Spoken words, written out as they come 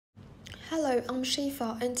Hello, I'm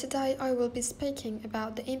Shifa, and today I will be speaking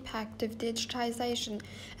about the impact of digitization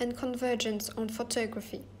and convergence on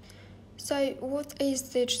photography. So, what is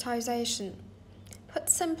digitization? Put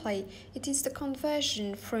simply, it is the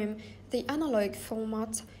conversion from the analog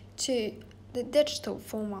format to the digital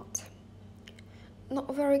format.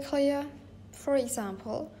 Not very clear? For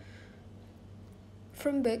example,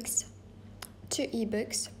 from books to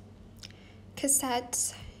ebooks,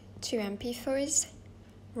 cassettes to MP4s,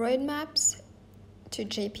 roadmaps to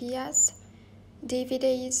GPS,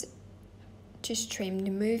 DVDs to stream the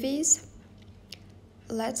movies,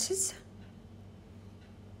 letters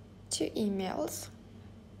to emails.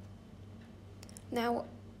 Now,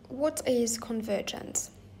 what is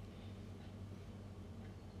convergence?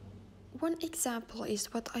 One example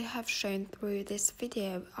is what I have shown through this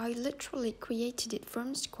video. I literally created it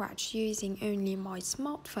from scratch using only my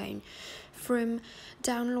smartphone. From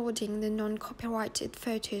downloading the non-copyrighted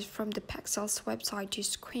photos from the Pexels website to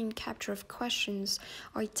screen capture of questions,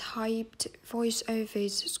 I typed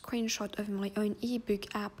voiceovers, screenshot of my own ebook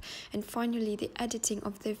app, and finally the editing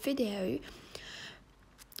of the video.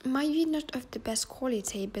 Maybe not of the best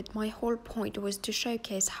quality, but my whole point was to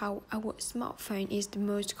showcase how our smartphone is the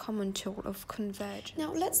most common tool of convergence.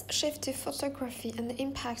 Now let's shift to photography and the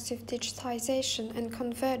impacts of digitization and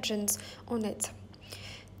convergence on it.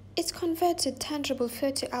 It converted tangible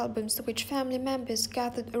photo albums to which family members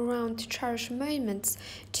gathered around to cherish moments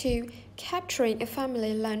to capturing a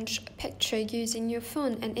family lunch picture using your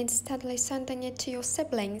phone and instantly sending it to your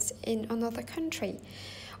siblings in another country,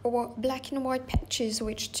 or black and white pictures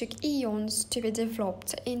which took eons to be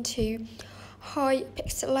developed into high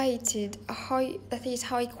pixelated,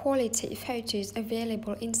 high quality photos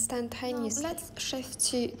available instantaneously. Now let's shift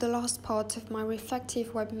to the last part of my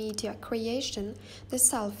reflective web media creation, the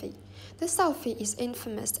selfie. The selfie is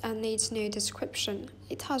infamous and needs no description.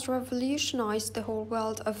 It has revolutionized the whole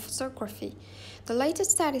world of photography. The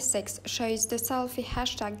latest statistics shows the selfie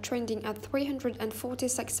hashtag trending at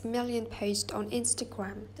 346 million posts on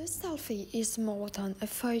Instagram. The selfie is more than a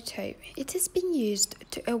photo. It is being used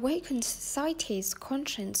to awaken society's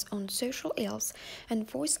conscience on social ills and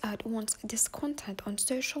voice out one's discontent on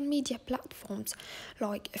social media platforms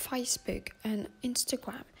like Facebook and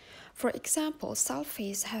Instagram. For example,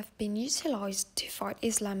 selfies have been utilized to fight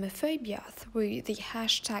Islamophobia through the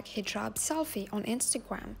hashtag hijab selfie on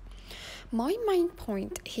Instagram. My main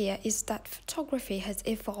point here is that photography has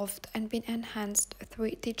evolved and been enhanced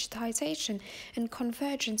through digitization and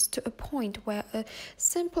convergence to a point where a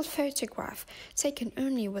simple photograph taken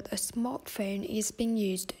only with a smartphone is being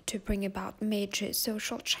used to bring about major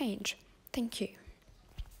social change. Thank you.